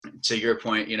to your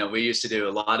point, we used to do a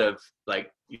lot of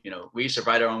we used to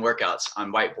write our own workouts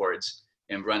on whiteboards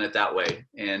and run it that way.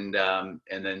 And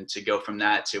then to go from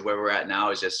that to where we're at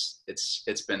now is just,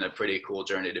 it's been a pretty cool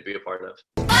journey to be a part of.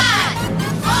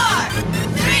 5, 4,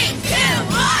 3, 2,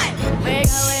 1.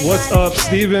 What's up,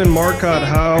 Stephen, Marcotte?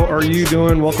 How are you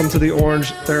doing? Welcome to the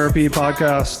Orange Therapy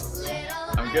Podcast.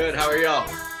 I'm good. How are y'all?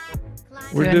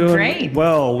 We're doing great.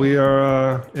 Well, we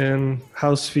are in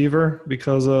house fever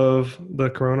because of the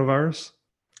coronavirus.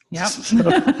 Yep.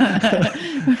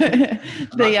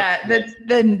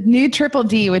 The new Triple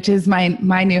D, which is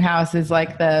my new house, is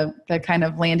like the kind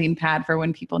of landing pad for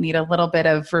when people need a little bit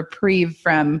of reprieve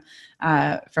from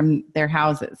their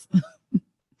houses.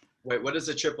 Wait, what is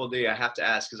a Triple D? I have to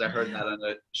ask because I heard that on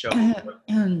the show before.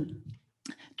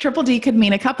 Triple D could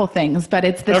mean a couple things, but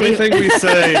it's the everything we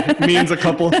say means a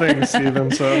couple things,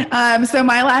 Stephen. So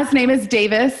my last name is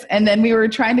Davis, and then we were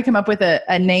trying to come up with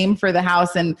a name for the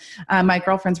house, and my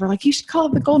girlfriends were like, "You should call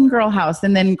it the Golden Girl House."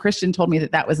 And then Christian told me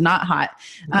that was not hot,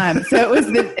 so it was.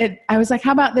 I was like,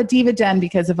 "How about the Diva Den?"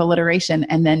 because of alliteration,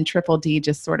 and then Triple D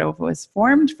just sort of was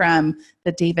formed from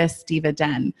the Davis Diva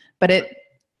Den, but it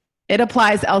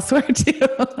applies elsewhere too.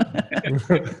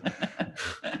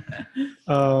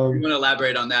 If you want to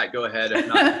elaborate on that, go ahead. If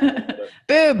not,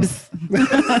 boobs.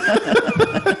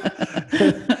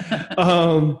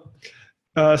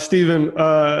 Stephen,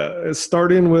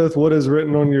 starting with what is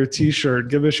written on your T-shirt,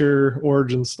 give us your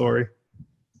origin story.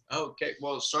 Okay,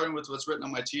 well, starting with what's written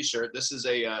on my T-shirt, this is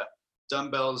a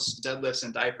dumbbells, deadlifts,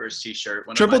 and diapers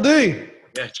T-shirt. Triple D.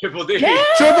 Yeah, Triple D. Yeah,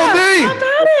 Triple D. how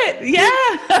about it?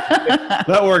 Yeah.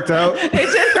 That worked out. It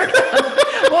did work out.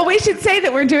 Well, we should say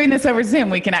that we're doing this over Zoom.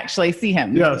 We can actually see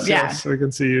him. Yes, we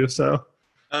can see you. So.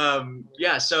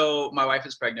 So my wife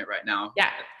is pregnant right now. Yeah,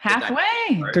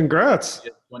 halfway. Congrats.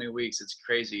 20 weeks. It's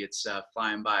crazy. It's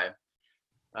flying by.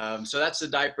 So that's the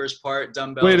diapers part.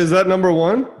 Dumbbells. Wait, is that number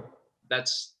one?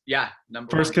 That's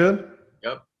number First one. kid?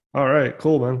 Yep. All right,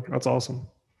 cool, man. That's awesome.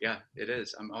 Yeah, it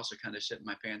is. I'm also kind of shitting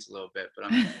my pants a little bit, but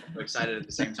I'm excited at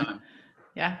the same time.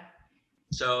 Yeah.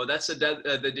 So that's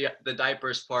the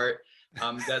diapers part.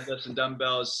 Deadlifts and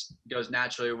dumbbells goes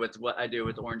naturally with what I do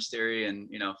with Orange Theory, and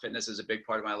fitness is a big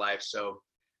part of my life. So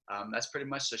that's pretty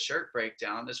much the shirt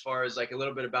breakdown. As far as like a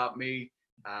little bit about me,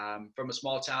 from a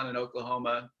small town in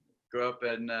Oklahoma, grew up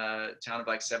in a town of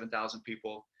like 7,000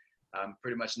 people.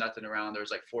 Pretty much nothing around. There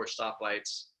was like 4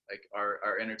 stoplights. Like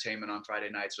our entertainment on Friday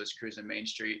nights was cruising Main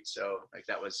Street. So like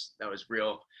that was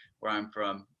real where I'm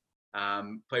from.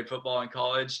 Played football in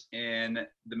college in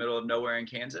the middle of nowhere in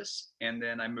Kansas. And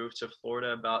then I moved to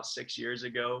Florida about 6 years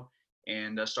ago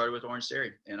and started with Orange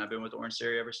Theory. And I've been with Orange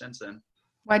Theory ever since then.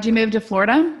 Why'd you move to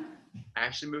Florida? I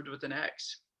actually moved with an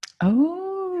ex.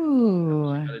 Oh.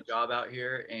 I got a job out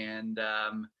here and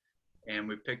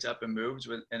we picked up and moved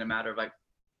in a matter of like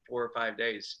 4 or 5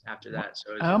 days after that.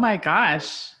 So oh my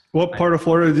gosh. What part of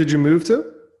Florida did you move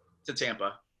to? To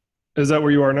Tampa. Is that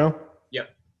where you are now? Yep.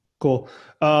 Cool.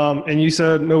 And you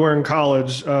said nowhere in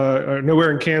college, or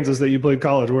nowhere in Kansas that you played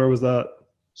college. Where was that?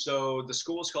 So the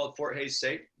school is called Fort Hays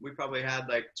State. We probably had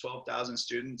like 12,000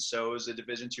 students. So it was a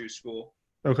Division II school.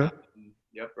 Okay.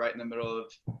 Yep. Right in the middle of,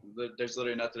 there's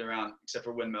literally nothing around except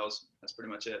for windmills. That's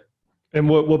pretty much it. And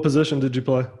what position did you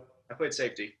play? I played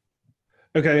safety.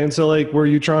 Okay. And so like, were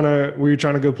you trying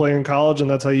to go play in college, and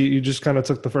that's how you just kind of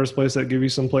took the first place that gave you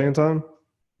some playing time?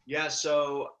 Yeah,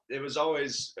 so it was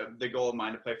always the goal of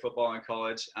mine to play football in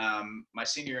college. My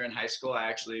senior year in high school, I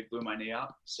actually blew my knee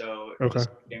out. So it was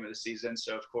the game of the season.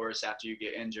 So, of course, after you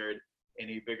get injured,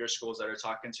 any bigger schools that are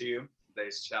talking to you,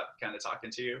 they stop kind of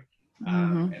talking to you.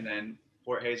 And then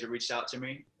Fort Hays reached out to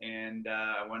me, and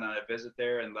I went on a visit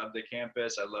there and loved the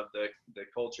campus. I loved the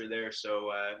culture there.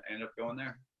 So I ended up going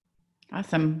there.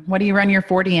 Awesome. What do you run your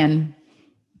 40 in?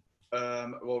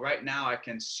 Well, right now I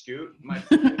can scoot my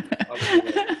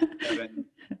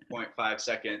 7.5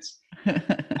 seconds.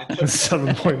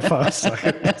 7.5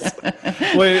 seconds.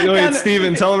 Wait,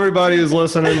 Stephen, tell everybody who's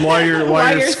listening why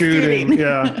you're scooting.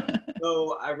 Yeah.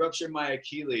 So I ruptured my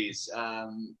Achilles. I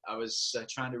was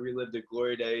trying to relive the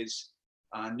glory days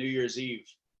on New Year's Eve.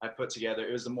 I put together.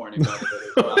 It was the morning.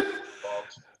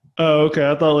 Oh, okay.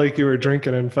 I thought like you were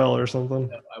drinking and fell or something.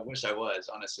 I wish I was.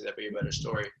 Honestly, that'd be a better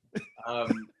story.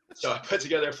 So I put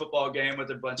together a football game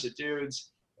with a bunch of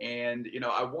dudes, and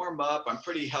I warm up. I'm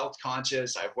pretty health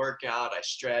conscious. I work out. I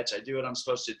stretch. I do what I'm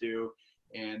supposed to do.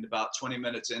 And about 20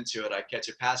 minutes into it, I catch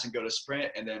a pass and go to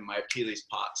sprint, and then my Achilles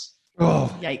pops.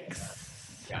 Oh,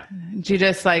 yikes! Yeah. Did you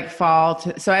just like fall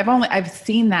to? So I've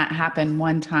seen that happen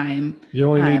one time. You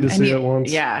only need to see it once.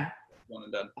 Yeah. One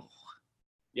and done.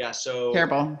 Yeah. So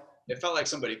terrible. It felt like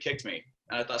somebody kicked me.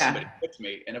 and I thought Yeah. somebody kicked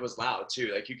me, and it was loud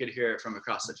too. Like you could hear it from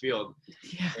across the field.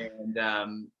 Yeah. And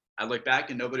I looked back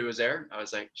and nobody was there. I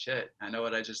was like, shit, I know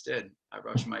what I just did. I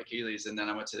ruptured my Achilles, and then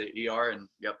I went to the ER, and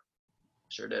yep,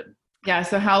 sure did. Yeah.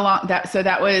 So how long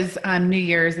that was New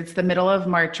Year's. It's the middle of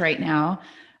March right now,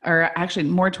 or actually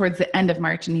more towards the end of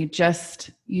March, and you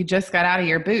just got out of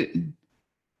your boot.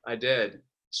 I did.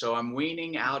 So I'm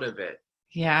weaning out of it.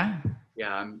 Yeah.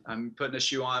 Yeah, I'm putting a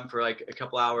shoe on for like a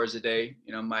couple hours a day.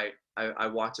 You know, I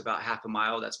walked about half a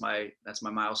mile. That's my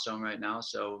milestone right now.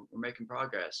 So we're making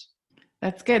progress.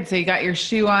 That's good. So you got your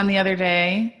shoe on the other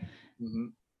day. Mm-hmm.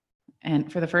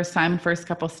 And for the first time, first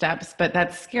couple steps, but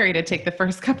that's scary to take the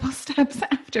first couple steps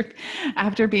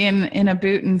after being in a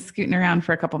boot and scooting around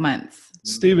for a couple months.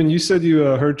 Steven, you said you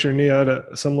hurt your knee. I had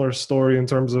a similar story in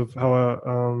terms of how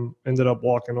I ended up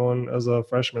walking on as a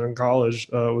freshman in college.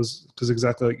 Was because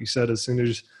exactly like you said, as soon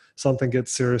as something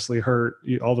gets seriously hurt,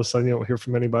 all of a sudden you don't hear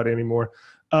from anybody anymore.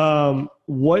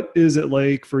 What is it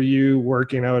like for you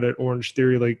working out at Orange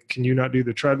Theory? Like, can you not do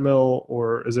the treadmill,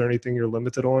 or is there anything you're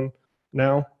limited on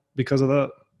now because of that?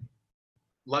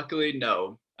 Luckily,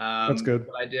 no. That's good.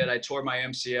 What I did, I tore my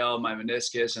MCL, my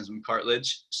meniscus, and some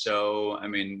cartilage. So, I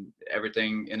mean,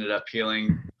 everything ended up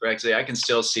healing correctly. I can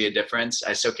still see a difference.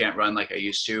 I still can't run like I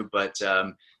used to, but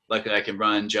luckily I can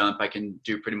run, jump. I can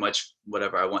do pretty much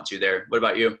whatever I want to there. What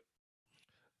about you?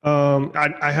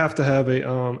 I have to have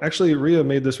actually Rhea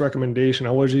made this recommendation.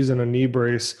 I was using a knee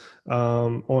brace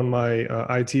on my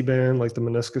IT band, like the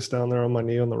meniscus down there on my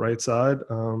knee on the right side.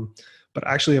 But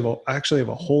I actually have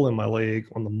a hole in my leg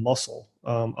on the muscle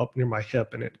up near my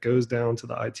hip, and it goes down to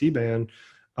the IT band.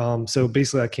 So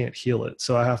basically I can't heal it.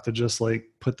 So I have to just like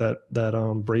put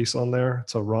that brace on there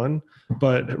to run.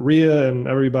 But Rhea and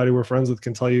everybody we're friends with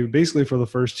can tell you basically for the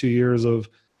first 2 years of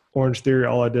Orange Theory,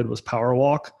 all I did was power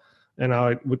walk. And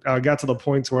I got to the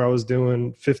points where I was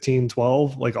doing 15,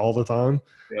 12, like all the time.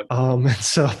 Yep. And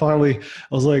so finally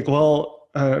I was like, well,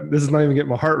 this is not even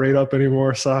getting my heart rate up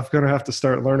anymore. So I'm going to have to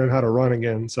start learning how to run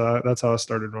again. So that's how I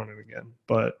started running again.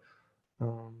 But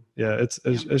yeah, it's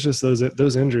just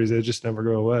those injuries, they just never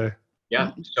go away.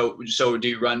 Yeah. So do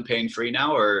you run pain-free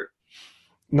now, or?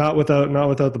 Not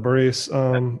without the brace.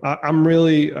 I'm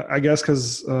really, I guess,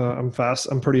 because I'm fast.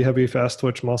 I'm pretty heavy, fast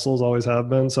twitch muscles. Always have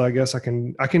been. So I guess I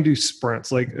can do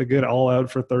sprints, like a good all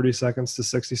out for 30 seconds to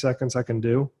 60 seconds. I can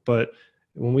do. But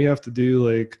when we have to do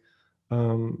like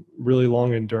really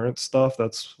long endurance stuff,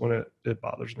 that's when it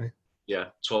bothers me. Yeah,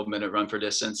 12-minute run for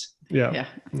distance. Yeah.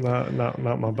 Not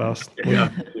my best. Yeah.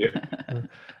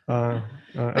 I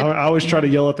always try to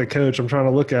yell at the coach. I'm trying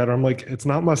to look at her. I'm like, it's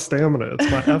not my stamina.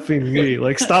 It's my effing knee.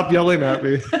 Like, stop yelling at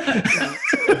me.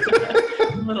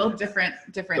 A little different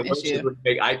issue. Would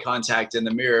make eye contact in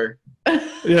the mirror.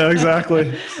 Yeah,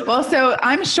 exactly. Well, so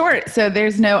I'm short, so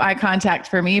there's no eye contact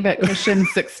for me, but Christian's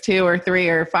 6'2" or 3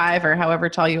 or 5 or however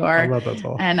tall you are. I'm not that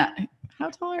tall. And how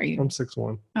tall are you? I'm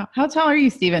 6'1". Oh, how tall are you,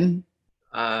 Steven?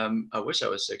 I wish I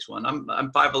was 6'1".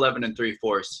 I'm 5'11" and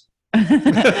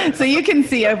 3/4. So you can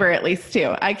see over at least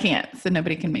too. I can't, so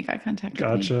nobody can make eye contact with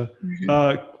Gotcha.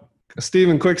 me.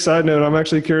 Steven, quick side note. I'm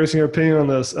actually curious in your opinion on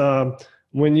this.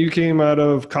 When you came out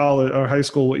of college or high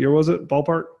school, what year was it?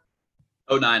 Ballpark?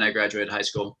 2009, I graduated high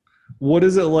school. What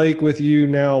is it like with you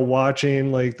now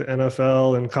watching like the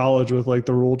NFL and college with like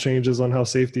the rule changes on how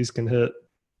safeties can hit?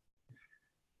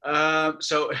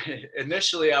 So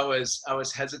initially I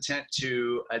was hesitant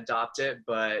to adopt it,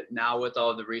 but now with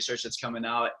all the research that's coming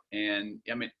out, and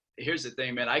I mean, here's the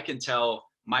thing, man, I can tell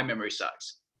my memory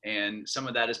sucks. And some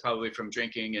of that is probably from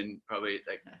drinking, and probably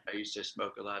like I used to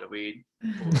smoke a lot of weed.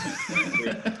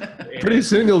 Pretty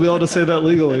soon you'll be able to say that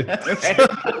legally.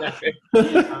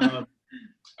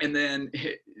 And then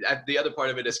the other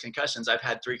part of it is concussions. I've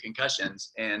had 3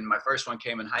 concussions, and my first one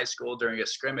came in high school during a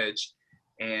scrimmage.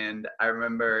 And I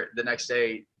remember the next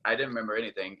day, I didn't remember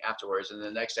anything afterwards. And the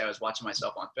next day I was watching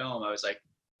myself on film. I was like,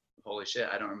 holy shit,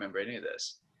 I don't remember any of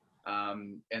this.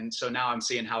 And so now I'm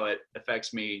seeing how it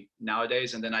affects me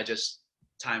nowadays. And then I just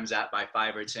times that by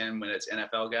 5 or 10 when it's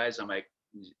NFL guys. I'm like,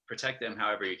 protect them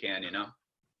however you can, you know?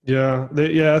 Yeah.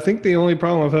 I think the only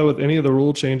problem I've had with any of the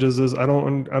rule changes is I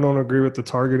don't agree with the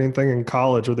targeting thing in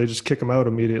college where they just kick them out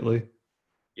immediately.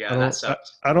 Yeah, that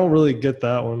sucks. I don't really get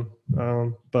that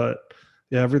one. But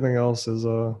yeah, everything else is,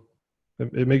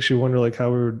 it makes you wonder like how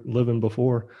we were living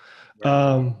before.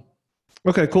 Right.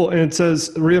 Okay, cool. And it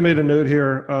says, Rhea made a note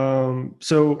here.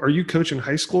 So are you coaching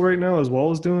high school right now as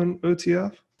well as doing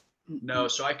OTF? No,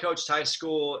 so I coached high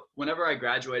school. Whenever I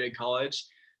graduated college,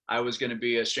 I was going to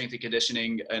be a strength and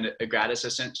conditioning, a grad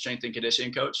assistant strength and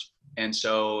conditioning coach. And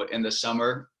so in the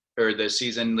summer or the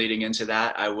season leading into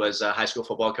that, I was a high school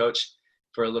football coach.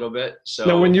 for a little bit. So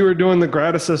now, when you were doing the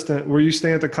grad assistant, were you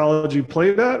staying at the college you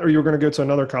played at, or you were going to go to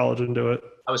another college and do it?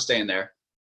 I was staying there.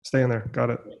 Staying there. Got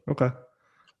it. Okay.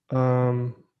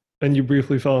 And you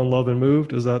briefly fell in love and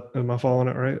moved. Am I following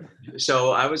it right?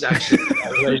 So I was actually in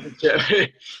a relationship.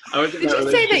 Did you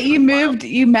say that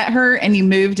you met her and you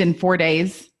moved in 4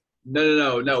 days?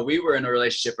 No. We were in a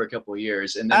relationship for a couple of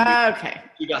years, and then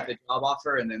we got the job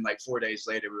offer, and then like 4 days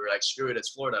later, we were like, "Screw it, it's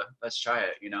Florida. Let's try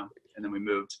it," And then we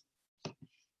moved.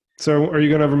 So, are you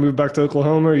gonna ever move back to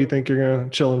Oklahoma, or you think you're gonna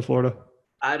chill in Florida?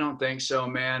 I don't think so,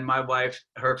 man. My wife,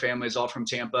 her family is all from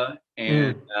Tampa,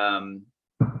 and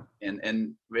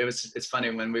it's funny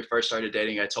when we first started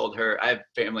dating. I told her I have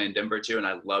family in Denver too, and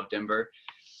I love Denver.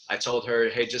 I told her,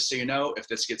 hey, just so you know, if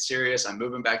this gets serious, I'm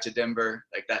moving back to Denver.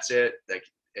 Like that's it. Like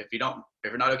if you're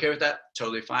not okay with that,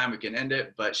 totally fine. We can end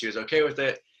it. But she was okay with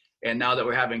it. And now that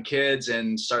we're having kids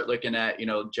and start looking at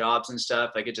jobs and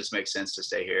stuff, like it just makes sense to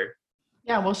stay here.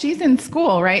 Yeah, well, she's in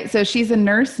school, right? So she's a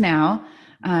nurse now,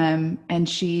 and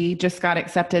she just got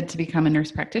accepted to become a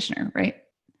nurse practitioner, right?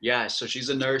 Yeah, so she's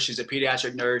a nurse. She's a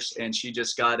pediatric nurse, and she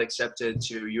just got accepted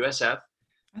to USF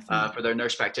for their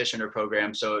nurse practitioner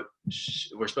program. So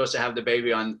we're supposed to have the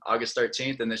baby on August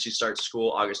 13th, and then she starts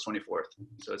school August 24th.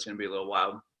 So it's going to be a little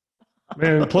wild.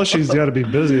 Man, plus she's got to be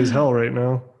busy as hell right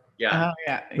now. Yeah. Oh,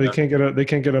 yeah. They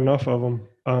can't get enough of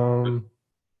them.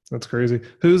 That's crazy.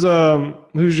 Who's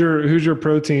your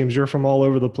pro teams? You're from all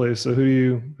over the place. So who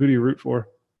do you root for?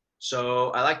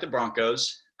 So I like the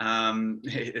Broncos.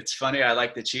 It's funny. I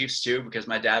like the Chiefs too, because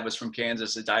my dad was from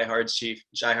Kansas, a diehard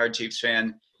Chiefs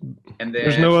fan. And then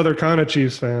there's no other kind of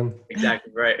Chiefs fan.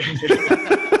 Exactly right.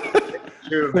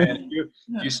 True, man.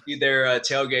 You see their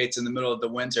tailgates in the middle of the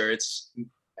winter. It's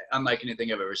unlike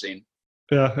anything I've ever seen.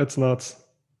 Yeah, it's nuts.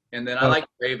 And then I like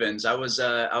the Ravens. I was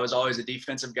always a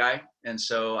defensive guy, and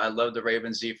so I love the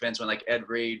Ravens defense when like Ed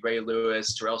Reed, Ray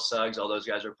Lewis, Terrell Suggs, all those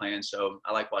guys were playing. So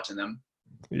I like watching them.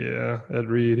 Yeah, Ed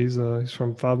Reed. He's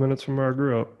from 5 minutes from where I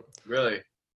grew up. Really?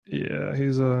 Yeah,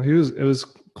 it was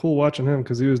cool watching him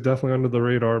because he was definitely under the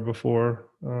radar before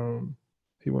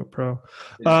he went pro.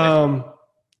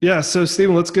 Yeah, so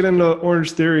Steven, let's get into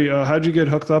Orange Theory. How'd you get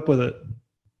hooked up with it?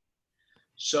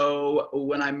 So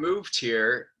when I moved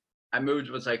here, I moved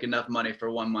with like enough money for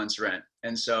 1 month's rent.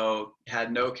 And so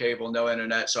had no cable, no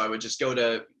internet. So I would just go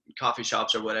to coffee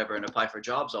shops or whatever and apply for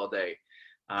jobs all day.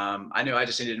 I knew I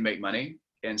just needed to make money.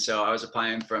 And so I was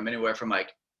applying from anywhere from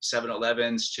like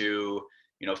 7-Elevens to,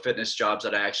 fitness jobs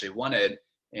that I actually wanted.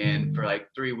 And for like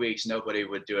 3 weeks, nobody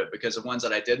would do it because the ones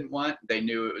that I didn't want, they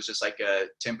knew it was just like a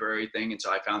temporary thing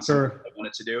until I found something I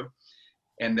wanted to do.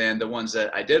 And then the ones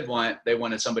that I did want, they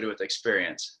wanted somebody with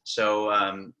experience. So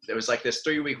there was like this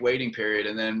 3-week waiting period.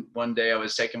 And then one day I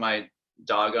was taking my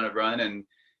dog on a run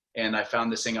and I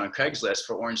found this thing on Craigslist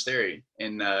for Orange Theory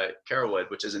in Carrollwood,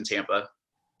 which is in Tampa.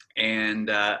 And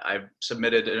I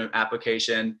submitted an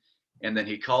application, and then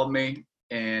he called me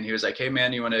and he was like, hey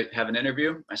man, you want to have an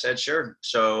interview? I said, sure.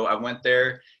 So I went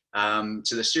there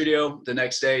to the studio the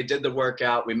next day, did the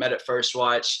workout. We met at First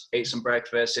Watch, ate some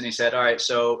breakfast, and he said, all right,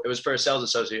 so it was for a sales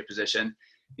associate position.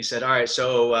 He said, all right,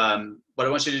 so what I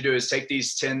want you to do is take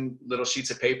these 10 little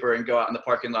sheets of paper and go out in the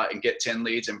parking lot and get 10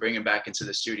 leads and bring them back into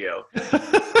the studio.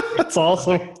 That's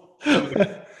awesome.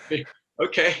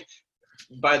 Okay.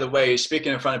 By the way,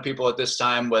 speaking in front of people at this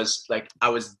time was like, I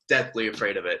was deathly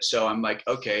afraid of it. So I'm like,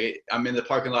 okay, I'm in the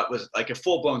parking lot with like a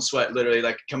full blown sweat, literally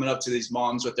like coming up to these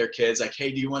moms with their kids. Like,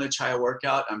 hey, do you want to try a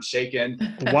workout? I'm shaking.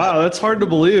 Wow. That's hard to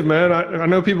believe, man. I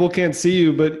know people can't see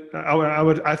you, but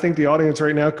I think the audience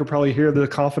right now could probably hear the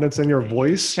confidence in your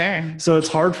voice. Sure. So it's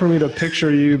hard for me to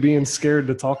picture you being scared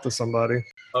to talk to somebody.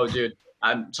 Oh, dude,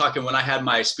 I'm talking when I had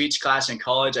my speech class in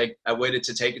college, I waited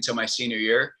to take it till my senior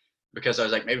year, because I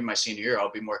was like, maybe my senior year,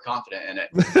 I'll be more confident in it.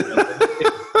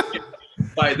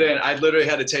 By then, I literally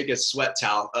had to take a sweat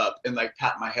towel up and like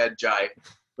pat my head dry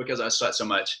because I sweat so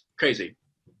much. Crazy.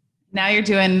 Now you're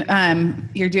doing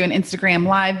Instagram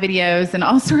live videos and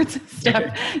all sorts of stuff.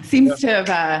 Seems to have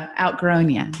outgrown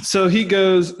you. So he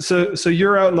goes, so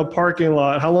you're out in the parking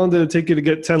lot. How long did it take you to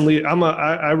get 10 leads?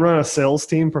 I run a sales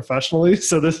team professionally.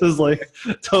 So this is like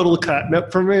total catnip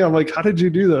for me. I'm like, how did you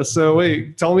do this? So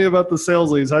wait, tell me about the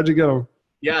sales leads. How'd you get them?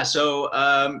 Yeah. So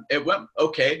it went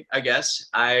okay, I guess.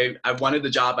 I wanted the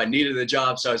job. I needed the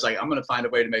job. So I was like, I'm going to find a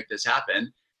way to make this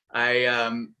happen.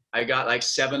 I got like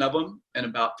 7 of them in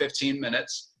about 15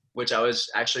 minutes, which I was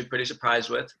actually pretty surprised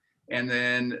with. And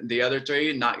then the other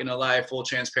 3, not going to lie, full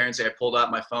transparency, I pulled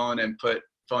out my phone and put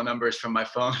phone numbers from my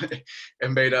phone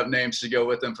and made up names to go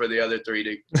with them for the other 3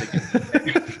 to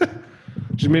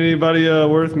Did you meet anybody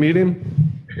worth meeting?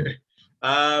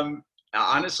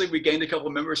 Honestly, we gained a couple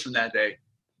members from that day.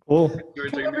 Cool. 2 or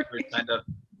 3 members signed up.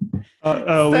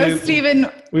 So Stephen,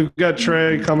 We've got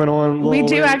Trey coming on. we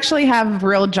do actually have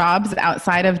real jobs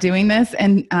outside of doing this,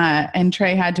 and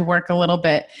Trey had to work a little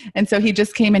bit, and so he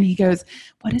just came and he goes,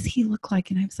 "What does he look like?"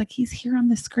 And I was like, "He's here on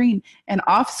the screen." And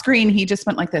off screen, he just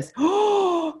went like this.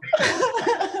 Oh,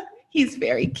 he's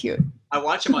very cute. I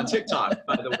watch him on TikTok,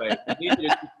 by the way. He needs to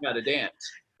teach me how to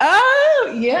dance.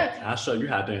 Oh yeah. I'll show you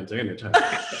how to dance anytime.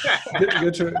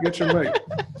 Get your mic.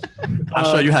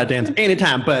 I'll show you how to dance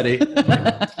anytime, buddy.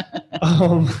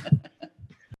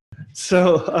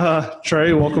 So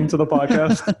Trey, welcome to the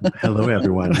podcast. Hello,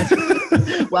 everyone.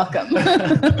 Welcome.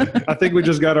 I think we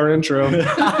just got our intro.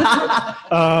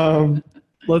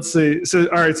 Let's see. So,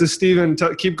 all right. So, Stephen,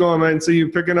 keep going, man. So, you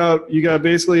passed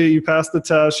the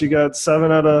test. You got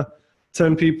 7 out of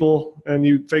 10 people, and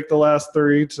you faked the last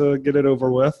 3 to get it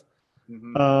over with.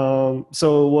 Mm-hmm.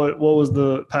 So, what was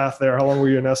the path there? How long were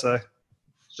you in SA?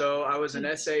 So I was an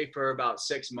SA for about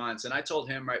 6 months, and I told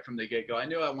him right from the get-go, I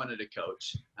knew I wanted to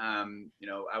coach. I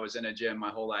was in a gym my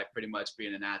whole life, pretty much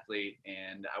being an athlete,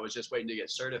 and I was just waiting to get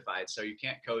certified. So you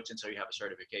can't coach until you have a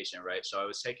certification, right? So I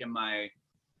was taking my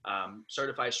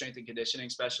certified strength and conditioning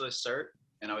specialist cert,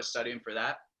 and I was studying for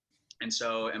that. And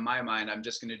so in my mind, I'm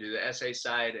just going to do the SA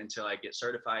side until I get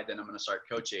certified, then I'm going to start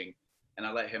coaching. And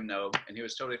I let him know, and he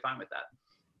was totally fine with that.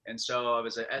 And so I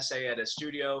was an SA at a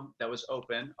studio that was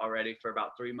open already for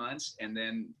about 3 months. And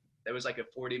then it was like a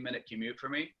 40-minute commute for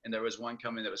me. And there was one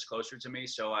coming that was closer to me.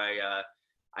 So I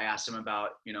asked him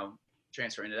about,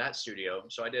 transferring to that studio.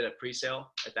 So I did a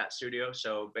pre-sale at that studio.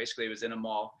 So basically it was in a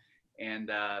mall,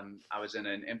 and I was in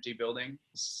an empty building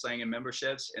slinging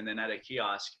memberships, and then at a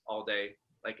kiosk all day,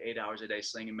 like 8 hours a day,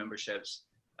 slinging memberships,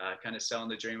 kind of selling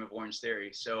the dream of Orange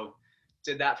Theory. So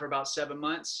did that for about 7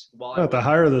 months. I have to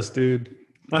hire this dude.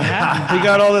 He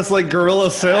got all this like guerrilla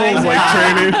sales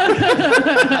training.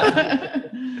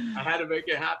 I had to make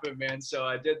it happen, man. So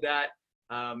I did that.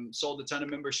 Sold a ton of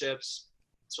memberships.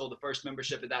 Sold the first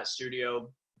membership at that studio,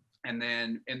 and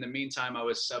then in the meantime, I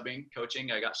was subbing,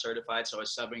 coaching. I got certified, so I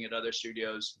was subbing at other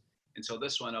studios until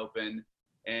this one opened.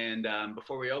 And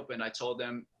before we opened, I told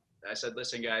them, I said,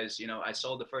 "Listen, guys, I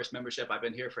sold the first membership. I've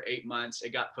been here for 8 months. It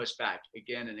got pushed back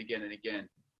again and again and again."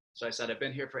 So I said, I've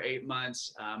been here for 8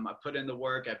 months. I put in the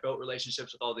work. I built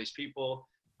relationships with all these people.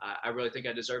 I really think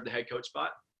I deserve the head coach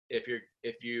spot. If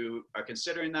you are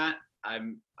considering that,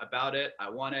 I'm about it. I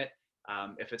want it.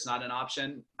 If it's not an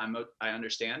option, I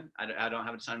understand. I don't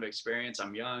have a ton of experience.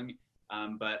 I'm young,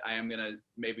 but I am going to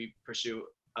maybe pursue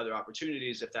other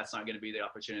opportunities if that's not going to be the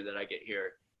opportunity that I get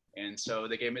here. And so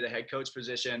they gave me the head coach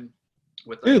position.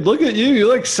 Dude, look at you!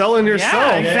 You're like selling yourself.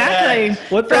 Yeah,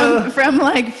 exactly. Yeah. From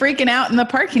like freaking out in the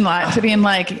parking lot to being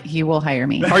like, "You will hire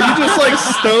me." Are you just like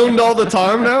stoned all the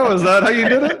time now? Is that how you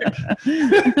did it?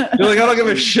 You're like, I don't give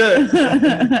a shit.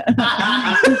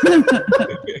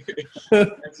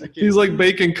 He's like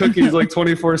baking cookies like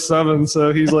 24/7,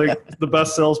 so he's like the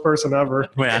best salesperson ever.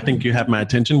 Wait, I think you have my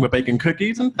attention. We're baking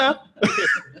cookies and stuff.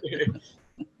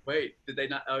 Wait, did they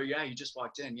not? Oh yeah, you just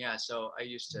walked in. Yeah, so I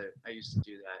used to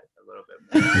do that a little bit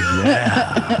more.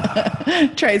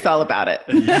 Yeah. Trey's all about it.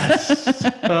 Yes.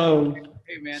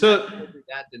 Hey man, so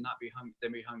that did not be hung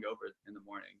over in the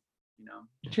morning.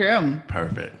 True.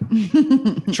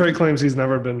 Perfect. Trey claims he's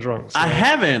never been drunk. So. I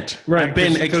haven't. Right, I've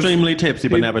been extremely tipsy,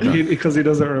 but never drunk. Because he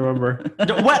doesn't remember.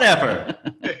 Whatever.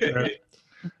 Right.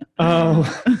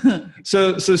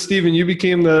 So Stephen, you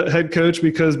became the head coach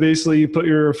because basically you put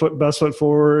your best foot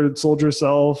forward, sold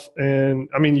yourself, and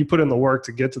I mean you put in the work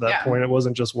to get to that point. It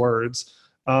wasn't just words,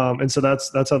 and so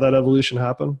that's how that evolution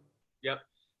happened. Yep,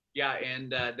 yeah,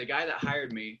 and the guy that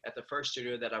hired me at the first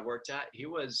studio that I worked at, he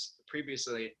was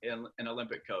previously an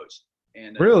Olympic coach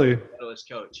and really medalist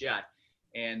coach, yeah.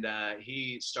 And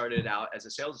he started out as a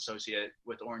sales associate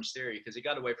with Orange Theory because he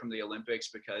got away from the Olympics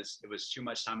because it was too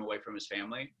much time away from his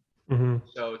family. Mm-hmm.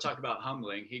 So talk about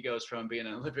humbling. He goes from being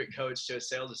an Olympic coach to a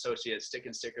sales associate,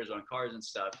 sticking stickers on cars and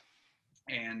stuff.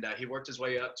 And he worked his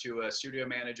way up to a studio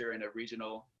manager and a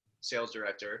regional sales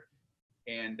director.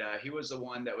 And he was the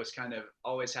one that was kind of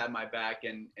always had my back.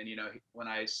 And when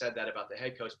I said that about the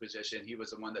head coach position, he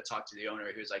was the one that talked to the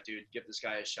owner. He was like, "Dude, give this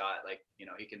guy a shot. Like,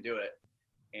 he can do it."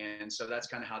 And so that's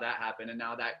kind of how that happened. And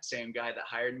now that same guy that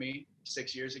hired me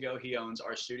 6 years ago, he owns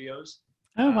our studios.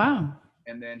 Oh, wow.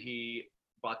 And then he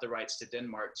bought the rights to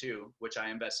Denmark too, which I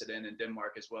invested in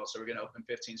Denmark as well. So we're going to open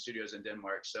 15 studios in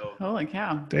Denmark. So holy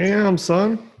cow. Damn,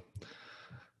 son.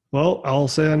 Well, I'll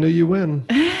say I knew you win.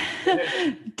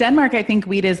 Denmark, I think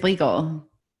weed is legal.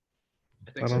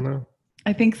 I don't know.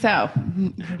 I think so.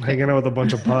 Hanging out with a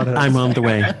bunch of potheads. I'm on the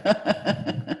way.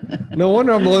 No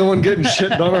wonder I'm the only one getting shit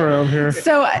done around here.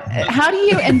 So how do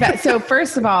you invest? So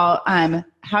first of all,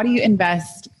 how do you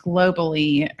invest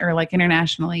globally or like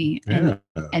internationally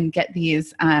and get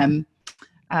these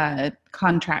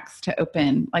contracts to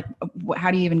open? Like,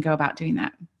 how do you even go about doing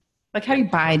that? Like, how do you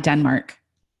buy Denmark?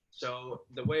 So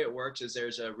the way it works is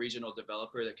there's a regional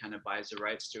developer that kind of buys the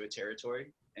rights to a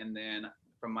territory. And then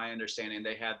from my understanding,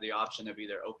 they have the option of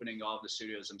either opening all of the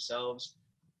studios themselves,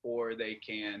 or they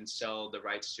can sell the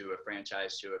rights to a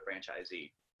franchise to a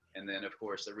franchisee. And then of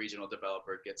course the regional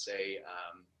developer gets a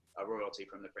royalty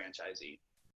from the franchisee.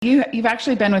 You've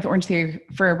actually been with Orange Theory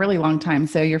for a really long time.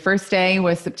 So your first day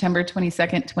was September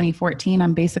 22nd, 2014.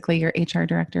 I'm basically your HR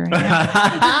director right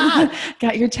now.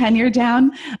 Got your tenure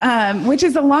down, which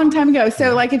is a long time ago.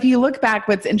 So like, if you look back,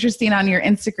 what's interesting on your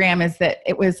Instagram is that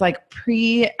it was like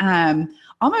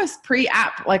almost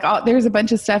pre-app. Like there's a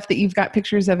bunch of stuff that you've got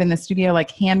pictures of in the studio,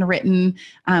 like handwritten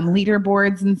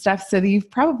leaderboards and stuff. So you've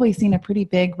probably seen a pretty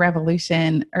big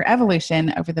revolution or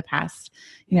evolution over the past,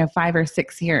 5 or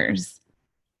 6 years.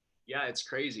 Yeah, it's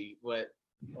crazy what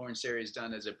Orange Theory has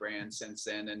done as a brand since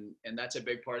then. And that's a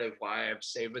big part of why I've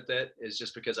stayed with it, is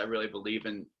just because I really believe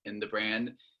in the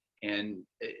brand. And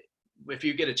if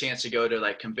you get a chance to go to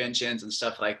like conventions and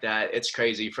stuff like that, it's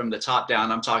crazy from the top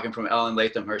down. I'm talking from Ellen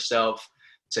Latham herself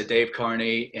to Dave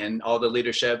Carney and all the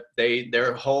leadership.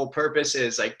 Their whole purpose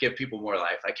is like give people more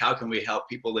life. Like, how can we help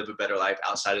people live a better life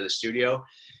outside of the studio?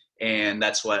 And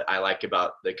that's what I like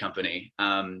about the company.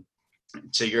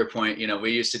 To your point,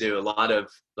 we used to do a lot of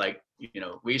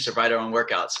we used to write our own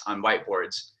workouts on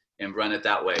whiteboards and run it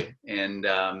that way. And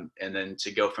then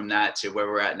to go from that to where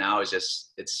we're at now is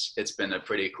just, it's been a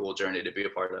pretty cool journey to be a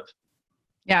part of.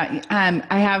 Yeah.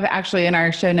 I have actually in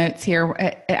our show notes here,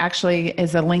 it actually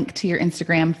is a link to your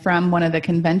Instagram from one of the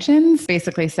conventions.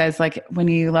 Basically says like, when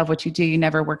you love what you do, you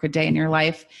never work a day in your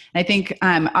life. And I think,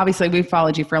 obviously we've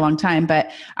followed you for a long time, but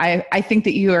I think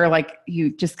that you are like, you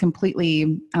just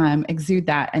completely exude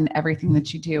that in everything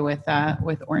that you do with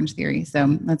Orange Theory.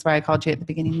 So that's why I called you at the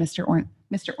beginning, Mr.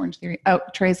 Orange Theory. Oh,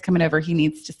 Trey's coming over. He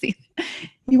needs to see.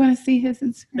 You want to see his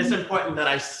Instagram? It's important that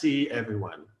I see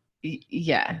everyone.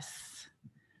 Yes.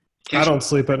 I don't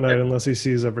sleep at night unless he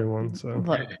sees everyone. So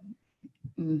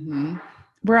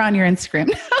we're on your Instagram.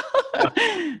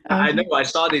 I know. I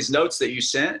saw these notes that you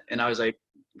sent, and I was like,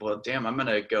 "Well, damn, I'm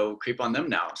gonna go creep on them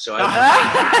now." So I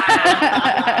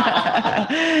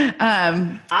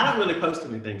don't really post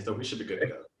anything, so we should be good to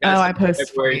go. I post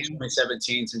February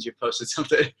 2017 since you posted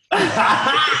something.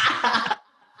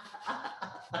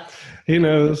 he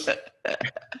knows.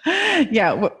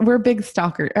 Yeah, we're big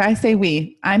stalkers. I say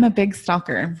we. I'm a big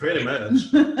stalker. Pretty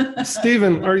much.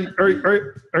 Steven, are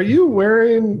you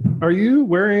wearing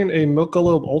a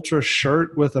Michelob Ultra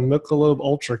shirt with a Michelob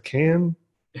Ultra can?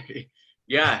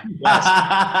 Yeah.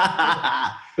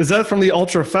 Yes. Is that from the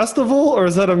Ultra Festival or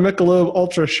is that a Michelob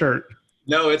Ultra shirt?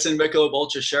 No, it's in Michelob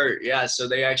Ultra shirt. Yeah. So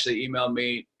they actually emailed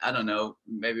me, I don't know,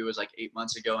 maybe it was like 8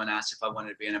 months ago, and asked if I wanted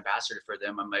to be an ambassador for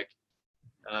them. I'm like,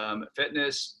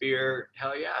 fitness, beer,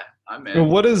 hell yeah, I'm in. And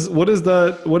what does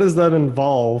that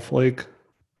involve? Like,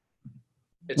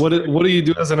 what do you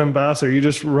do as an ambassador? You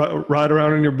just ride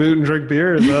around in your boot and drink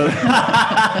beer? Is that...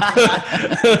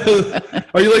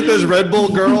 Are you like those Red Bull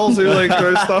girls who like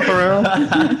throw stuff around?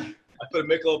 I put a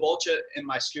Michelob Ultra in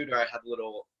my scooter. I have a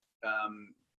little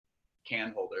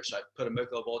can holder, so I put a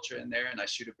Michelob Ultra in there, and I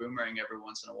shoot a boomerang every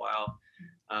once in a while.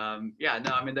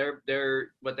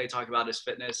 They're what they talk about is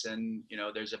fitness, and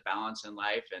there's a balance in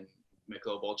life, and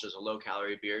Michelob Ultra is a low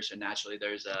calorie beer, so naturally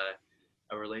there's a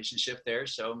relationship there.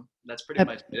 So that's pretty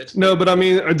much it. No, but I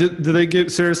mean, do they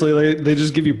give seriously? They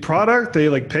just give you product? They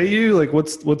like pay you? Like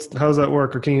what's how does that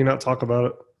work? Or can you not talk about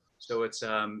it? So it's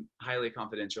highly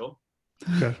confidential.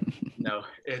 Okay. No,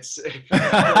 it's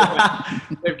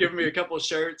they've given me a couple of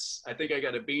shirts. I think I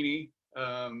got a beanie,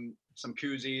 some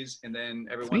koozies, and then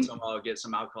every once in a while I'll get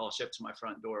some alcohol shipped to my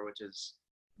front door, which is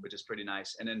pretty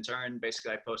nice. And in turn,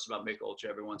 basically I post about Mich Ultra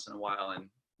every once in a while, and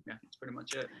yeah, that's pretty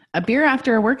much it. A beer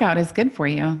after a workout is good for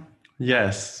you.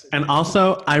 Yes. And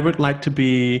also I would like to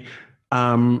be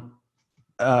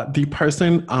the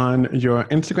person on your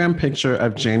Instagram picture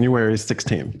of January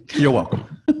 16th. You're welcome.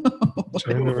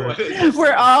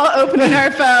 We're all opening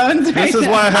our phones. This is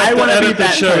why I want to edit the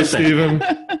show, Steven.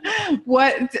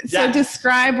 So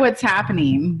describe what's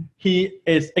happening. He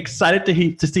is excited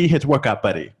to see his workout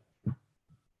buddy.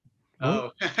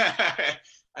 Oh, I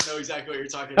know exactly what you're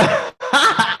talking about.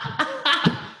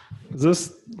 Is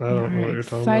this? I don't know what you're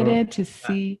talking about. Excited to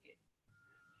see.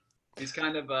 He's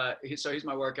kind of he's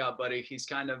my workout buddy. He's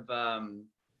kind of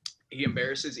he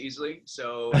embarrasses easily.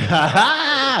 So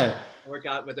work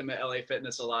out with him at LA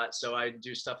Fitness a lot. So I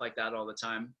do stuff like that all the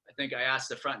time. I think I asked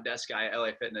the front desk guy at LA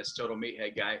Fitness, total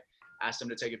meathead guy, asked him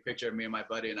to take a picture of me and my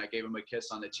buddy, and I gave him a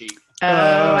kiss on the cheek. Oh,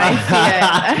 I see it.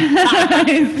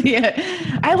 I see it.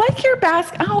 I like your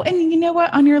basket. Oh, and you know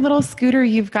what? On your little scooter, do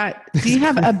you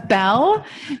have a bell?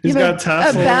 He's got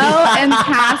tassels. A bell and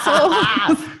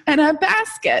tassels and a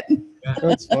basket. Yeah.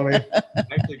 That's funny. I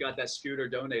actually got that scooter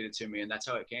donated to me, and that's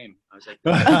how it came. I was like,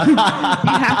 You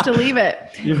have to leave it.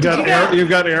 You've got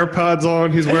AirPods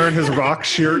on. He's wearing his rock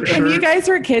shirt. When you guys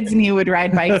were kids and you would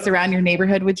ride bikes around your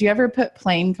neighborhood, would you ever put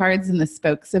playing cards in the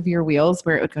spokes of your wheels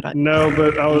where it would go down? No,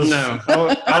 but I was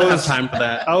I was time for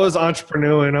that. I was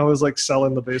entrepreneuring. I was like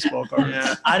selling the baseball cards.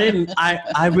 Yeah,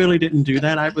 I really didn't do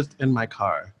that. I was in my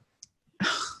car.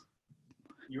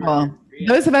 Well,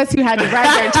 those of us who had to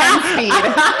ride their 10-speed,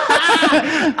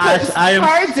 I am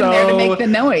cards in there to make the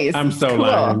noise. I'm so cool.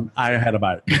 lying. I had a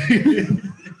bike.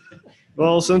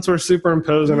 Well, since we're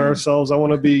superimposing ourselves, I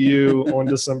want to be you on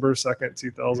December 2nd,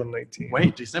 2019.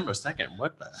 Wait, December 2nd?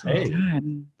 What the heck?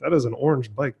 God. That is an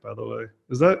orange bike, by the way.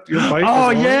 Is that your bike?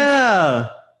 Oh, is orange? yeah.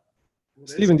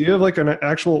 Steven, do you have like an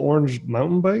actual orange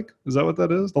mountain bike? Is that what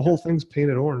that is? The whole thing's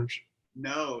painted orange.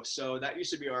 no. So that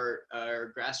used to be our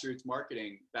grassroots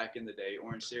marketing back in the day,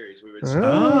 Orange Series. We would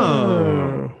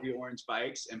Oh. do orange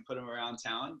bikes and put them around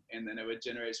town, and then it would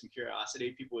generate some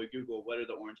curiosity. People would Google, what are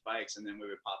the orange bikes? And then we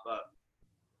would pop up.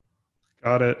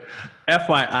 Got it.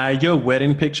 FYI, your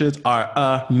wedding pictures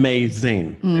are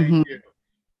amazing. Mhm.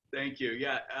 Thank you.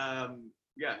 Yeah.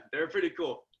 Yeah, they're pretty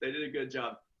cool. They did a good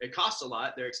job. It costs a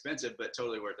lot. They're expensive, but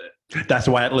totally worth it. That's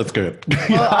why it looks good.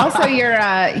 Well, also your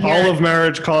All of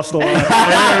marriage costs a lot.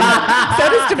 so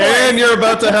does divorce. And you're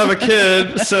about to have a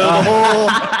kid, so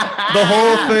the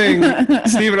whole thing.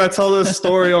 Steven, I tell this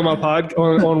story on my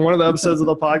on one of the episodes of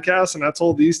the podcast, and I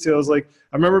told these two, I was like,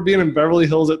 I remember being in Beverly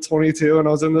Hills at 22, and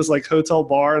I was in this like hotel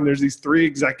bar, and there's these three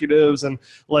executives, and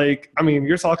like, I mean,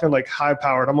 you're talking like high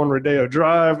powered. I'm on Rodeo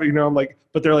Drive, you know, I'm like,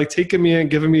 but they're like taking me in,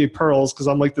 giving me pearls because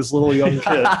I'm like this little young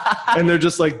kid, and they're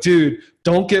just like, dude,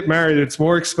 don't get married. It's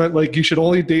more expensive. Like, you should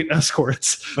only date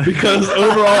escorts because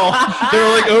overall,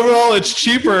 it's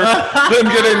cheaper than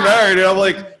getting married. And I'm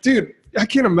like, dude, I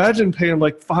can't imagine paying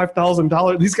like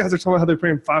 $5,000. These guys are talking about how they're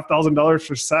paying $5,000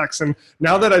 for sex. And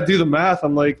now that I do the math,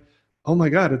 I'm like, oh my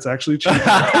God, it's actually cheaper.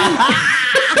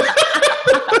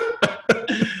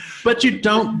 But you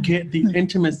don't get the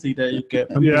intimacy that you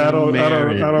get from Yeah, I being don't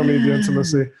married. need the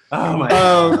intimacy. Oh my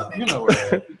God. You know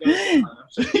where. I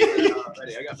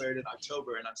got married in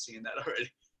October, and I'm seeing that already.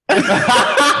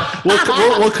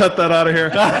 We'll cut that out of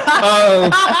here.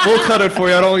 We'll cut it for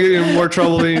you. I don't want to get you in more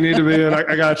trouble than you need to be in.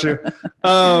 I got you.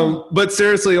 But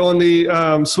seriously, on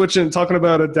the switching, talking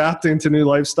about adapting to new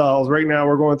lifestyles. Right now,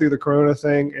 we're going through the Corona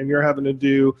thing, and you're having to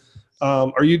do.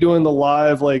 Are you doing the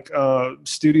live like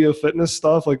studio fitness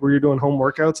stuff, like where you're doing home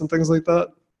workouts and things like that?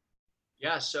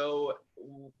 Yeah. So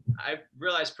I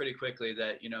realized pretty quickly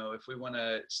that, you know, if we want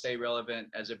to stay relevant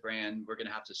as a brand, we're going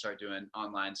to have to start doing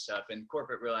online stuff. And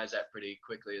corporate realized that pretty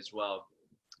quickly as well.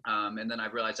 And then I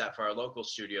realized that for our local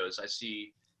studios, I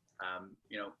see,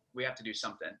 you know, we have to do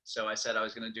something. So I said I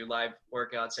was going to do live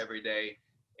workouts every day,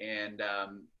 and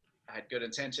I had good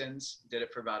intentions, did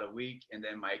it for about a week. And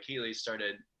then my Achilles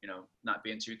started, you know, not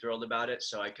being too thrilled about it.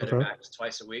 So I cut it back to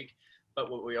twice a week. But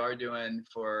what we are doing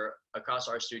for across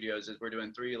our studios is we're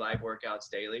doing 3 live workouts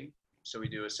daily. So we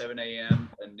do a 7 a.m.,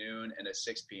 a noon, and a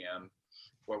 6 p.m.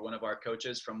 where one of our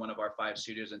coaches from one of our 5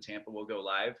 studios in Tampa will go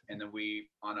live. And then we,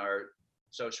 on our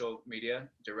social media,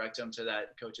 direct them to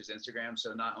that coach's Instagram.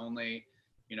 So not only,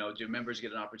 you know, do members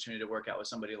get an opportunity to work out with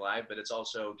somebody live, but it's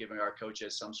also giving our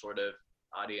coaches some sort of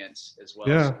audience as well.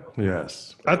 Yeah. So,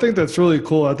 Yes. I think that's really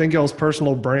cool. I think y'all's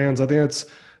personal brands, I think it's,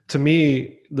 to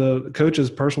me, the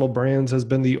coach's personal brands has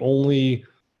been the only,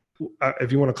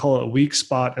 if you want to call it a weak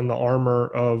spot in the armor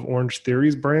of Orange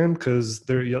Theory's brand, because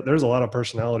there's a lot of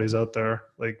personalities out there,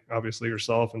 like obviously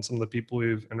yourself and some of the people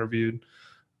we've interviewed.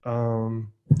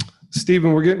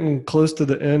 Steven, we're getting close to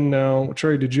the end now.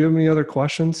 Trey, did you have any other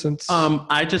questions? Since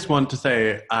I just wanted to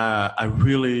say I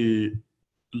really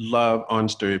love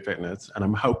Orange Theory Fitness, and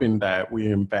I'm hoping that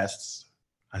we invest.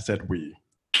 I said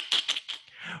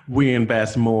we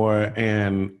invest more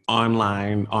in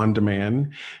online on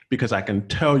demand, because I can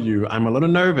tell you I'm a little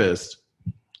nervous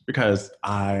because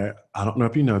I don't know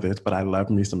if you know this, but I love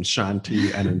me some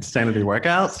Shanti and Insanity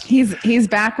workouts. He's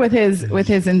back with his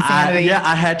insanity.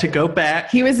 I had to go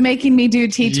back. He was making me do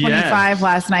T25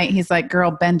 last night. He's like,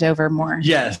 girl, bend over more.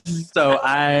 Yes. So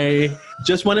I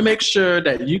just want to make sure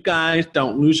that you guys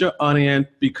don't lose your audience,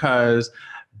 because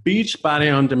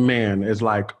Beachbody On Demand is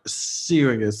like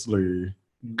seriously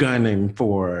gunning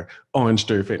for Orange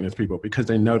Theory Fitness people because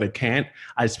they know they can't.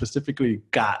 I specifically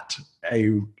got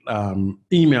a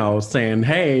email saying,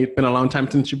 hey, it's been a long time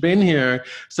since you've been here.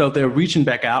 So they're reaching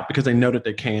back out because they know that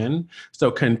they can. So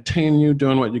continue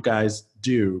doing what you guys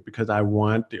do because I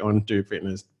want the Orange Theory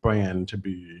Fitness brand to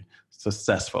be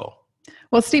successful.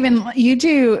 Well, Stephen, you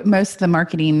do most of the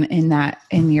marketing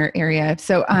in your area.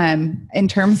 So, in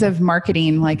terms of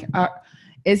marketing, like,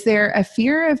 is there a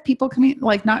fear of people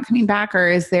not coming back, or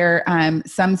is there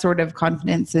some sort of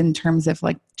confidence in terms of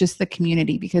like just the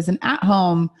community? Because at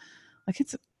home, like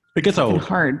it gets old,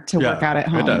 hard to work out at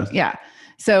home. It does. Yeah.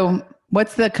 So,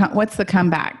 what's the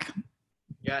comeback?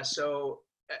 Yeah. So,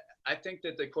 I think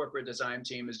that the corporate design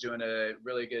team is doing a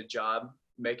really good job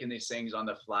making these things on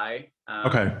the fly.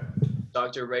 Okay.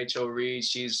 Dr. Rachel Reed,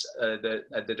 she's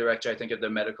the director, I think, of the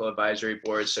medical advisory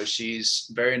board. So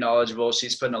she's very knowledgeable.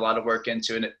 She's putting a lot of work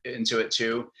into it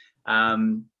too.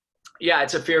 Yeah,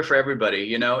 it's a fear for everybody.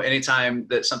 You know, anytime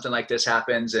that something like this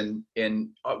happens, and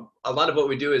a lot of what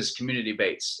we do is community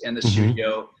based in the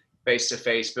studio, face to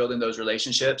face, building those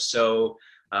relationships. So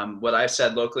what I've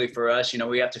said locally for us, you know,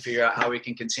 we have to figure out how we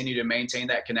can continue to maintain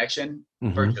that connection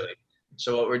virtually.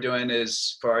 So what we're doing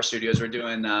is for our studios, we're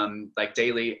doing like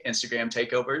daily Instagram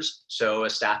takeovers. So a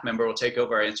staff member will take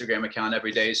over our Instagram account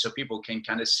every day so people can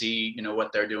kind of see, you know,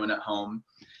 what they're doing at home.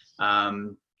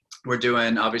 We're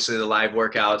doing obviously the live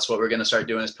workouts. What we're going to start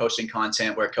doing is posting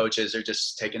content where coaches are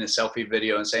just taking a selfie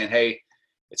video and saying, hey,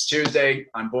 it's Tuesday,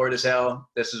 I'm bored as hell.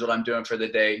 This is what I'm doing for the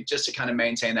day, just to kind of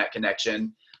maintain that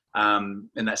connection and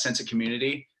that sense of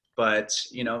community. But,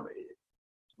 you know,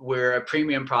 we're a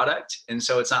premium product. And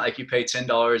so it's not like you pay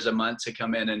 $10 a month to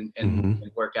come in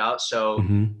and work out. So,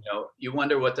 you know, you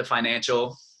wonder what the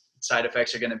financial side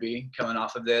effects are going to be coming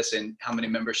off of this and how many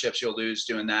memberships you'll lose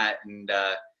doing that. And,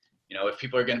 you know, if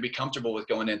people are going to be comfortable with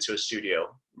going into a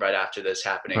studio right after this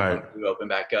happening, when we open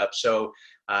back up. So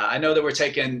I know that we're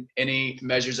taking any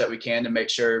measures that we can to make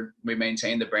sure we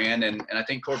maintain the brand. And I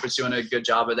think corporate's doing a good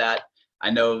job of that. I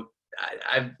know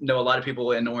a lot of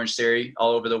people in Orange Theory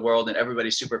all over the world, and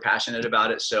everybody's super passionate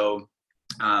about it. So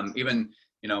even,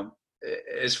 you know,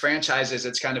 as franchises,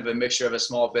 it's kind of a mixture of a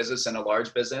small business and a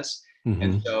large business.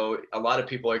 And so a lot of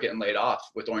people are getting laid off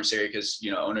with Orange Theory because,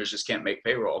 you know, owners just can't make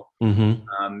payroll.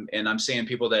 And I'm seeing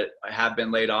people that have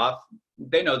been laid off.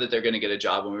 They know that they're going to get a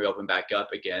job when we open back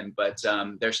up again, but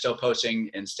they're still posting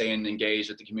and staying engaged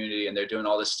with the community, and they're doing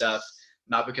all this stuff,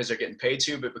 not because they're getting paid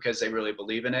to, but because they really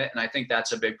believe in it. And I think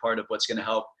that's a big part of what's going to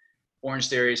help Orange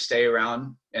Theory stay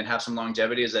around and have some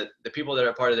longevity, is that the people that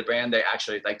are part of the brand, they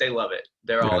actually, like, they love it.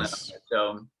 They're all in on it.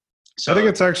 So I think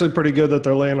it's actually pretty good that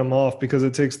they're laying them off, because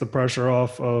it takes the pressure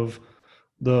off of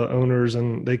the owners,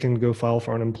 and they can go file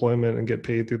for unemployment and get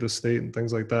paid through the state and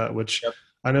things like that, which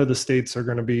I know the states are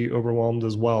going to be overwhelmed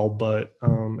as well, but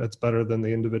it's better than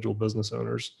the individual business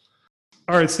owners.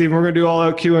 All right, Steve, we're going to do all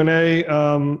out Q&A.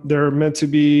 They're meant to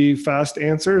be fast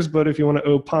answers, but if you want to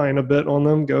opine a bit on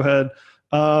them, go ahead.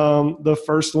 The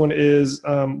first one is,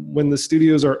 when the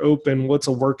studios are open, what's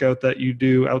a workout that you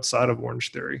do outside of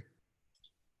Orange Theory?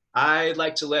 I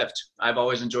like to lift. I've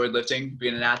always enjoyed lifting,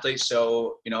 being an athlete.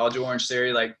 So, you know, I'll do Orange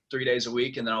Theory like 3 days a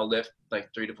week, and then I'll lift like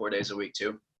 3 to 4 days a week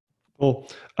too. Cool.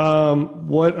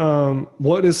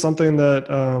 What is something that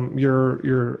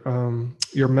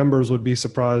your members would be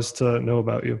surprised to know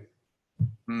about you?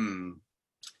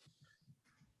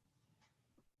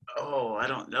 Oh, I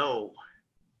don't know.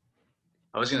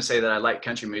 I was going to say that I like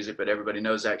country music, but everybody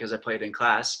knows that because I played in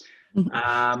class. Do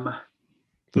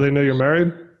they know you're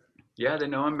married? Yeah, they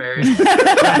know I'm married. That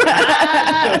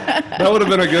would have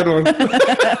been a good one.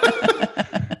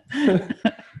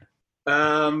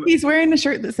 He's wearing a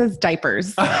shirt that says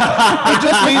diapers. It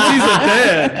just means he's a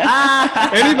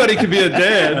dad. Anybody could be a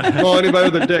dad. Well,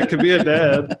 anybody with a dick could be a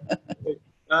dad.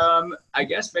 I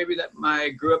guess maybe that I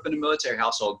grew up in a military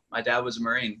household. My dad was a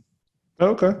Marine.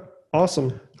 Okay,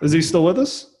 awesome. Is he still with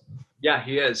us? Yeah,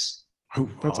 he is.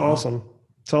 That's awesome.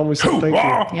 Tell him we said thank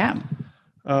you. Yeah.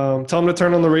 Tell him to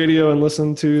turn on the radio and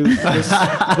listen to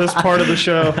this part of the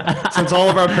show, since all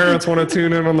of our parents want to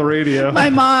tune in on the radio. My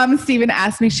mom, Stephen,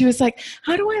 asked me, she was like,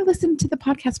 how do I listen to the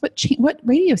podcast? What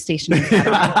radio station is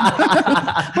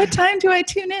that? What time do I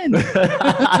tune in?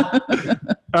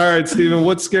 All right, Stephen,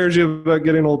 what scares you about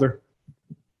getting older?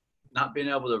 Not being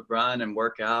able to run and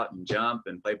work out and jump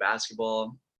and play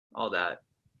basketball, all that.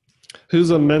 Who's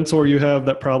a mentor you have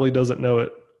that probably doesn't know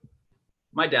it?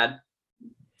 My dad.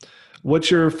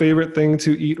 What's your favorite thing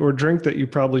to eat or drink that you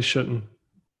probably shouldn't?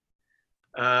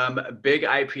 Big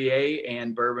IPA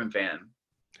and bourbon fan.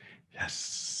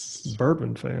 Yes.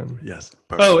 Bourbon fan. Yes.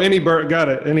 Oh, got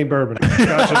it. Any bourbon.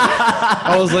 Gotcha.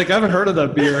 I was like, I haven't heard of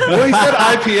that beer. When he said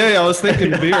IPA, I was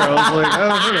thinking beer. I was like, I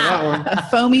haven't heard of that one. A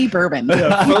foamy bourbon.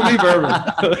 Yeah, foamy bourbon.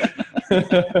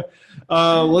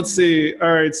 Let's see.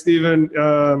 All right, Steven,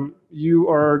 you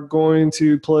are going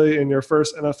to play in your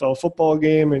first NFL football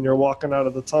game and you're walking out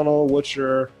of the tunnel. What's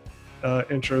your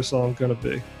intro song going to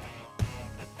be?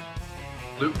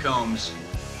 Luke Combs.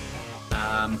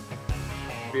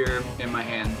 Beer in my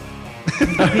hand.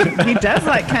 He does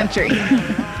like country.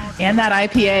 And that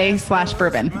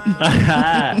IPA/bourbon.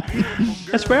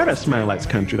 That's rare to smell like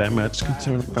country that much,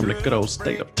 considering from the good old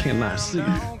state of Tennessee.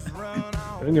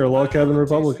 And you're a log cabin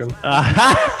Republican.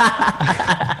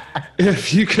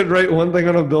 If you could write one thing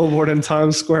on a billboard in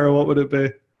Times Square, what would it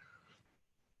be?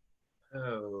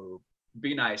 Oh,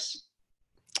 be nice.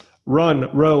 Run,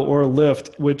 row, or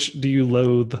lift, which do you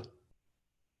loathe?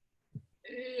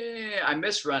 I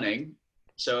miss running,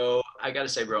 so I got to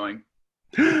say rowing.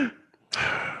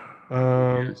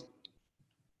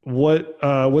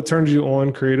 What turns you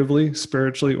on creatively,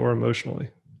 spiritually, or emotionally?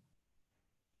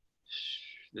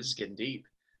 This is getting deep.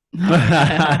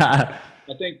 I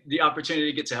think the opportunity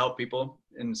to get to help people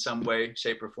in some way,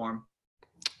 shape, or form.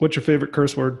 What's your favorite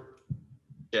curse word?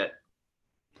 Shit.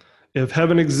 If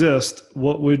heaven exists,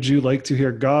 what would you like to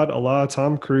hear God, Allah,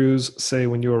 Tom Cruise say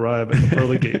when you arrive at the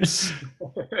pearly gates?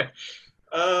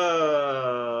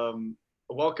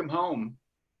 Welcome home.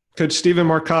 Coach Stephen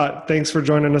Marcotte, thanks for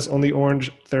joining us on the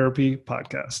Orange Therapy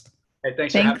Podcast. Hey,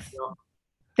 thanks for having me.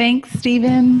 Thanks,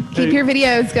 Stephen. Keep your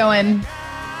videos going.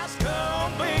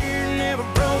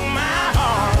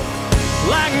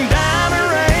 Like diamond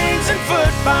rings and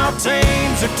football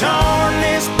teams have torn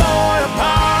this boy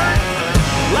apart.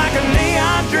 Like a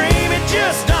neon dream, it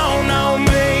just dawned on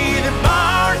me. The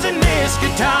bars in this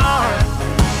guitar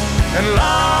and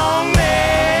long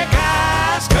neck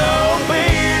ice cold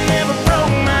beer never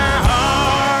broke my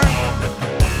heart.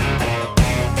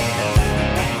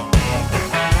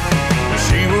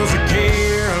 She was a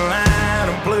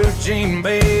Carolina blue jean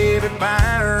baby,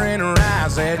 fire in her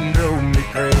eyes that drove me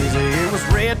crazy. It was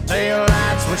red tail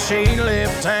lights when she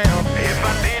left town. If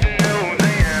I didn't know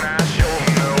then, I sure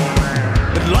know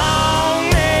now. But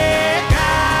long neck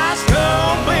ice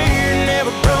cold beer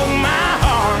never broke my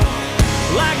heart.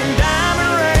 Like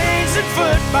diamond rings and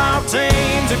football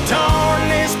teams have torn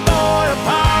this boy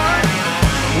apart.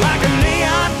 Like a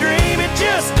neon dream, it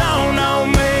just dawned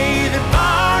on me. The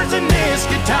bars in this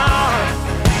guitar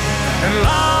and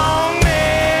long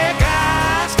neck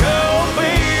ice cold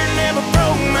beer never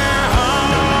broke my heart.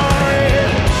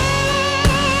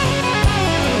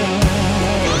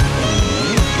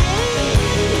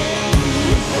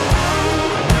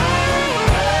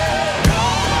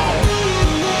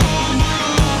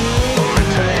 It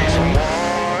takes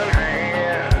one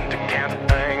hand to count the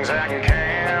things I can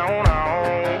count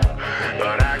on,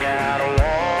 but I got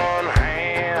one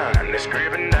hand that's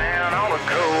gripping down on a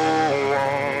cold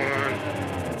one.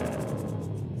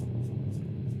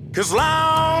 'Cause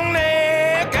long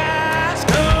neck ice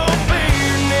cold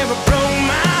beer never broke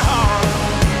my heart.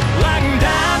 Like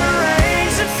diamond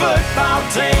rings and football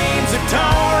teams have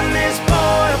torn this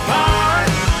boy apart.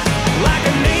 Like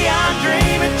a neon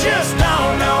dream, it just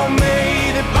dawned on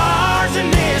me. The bars in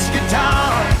this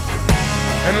guitar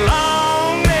and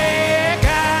long neck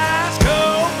ice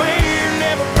cold beer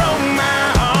never broke my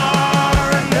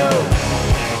heart. No,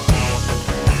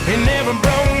 it never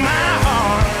broke my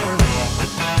heart.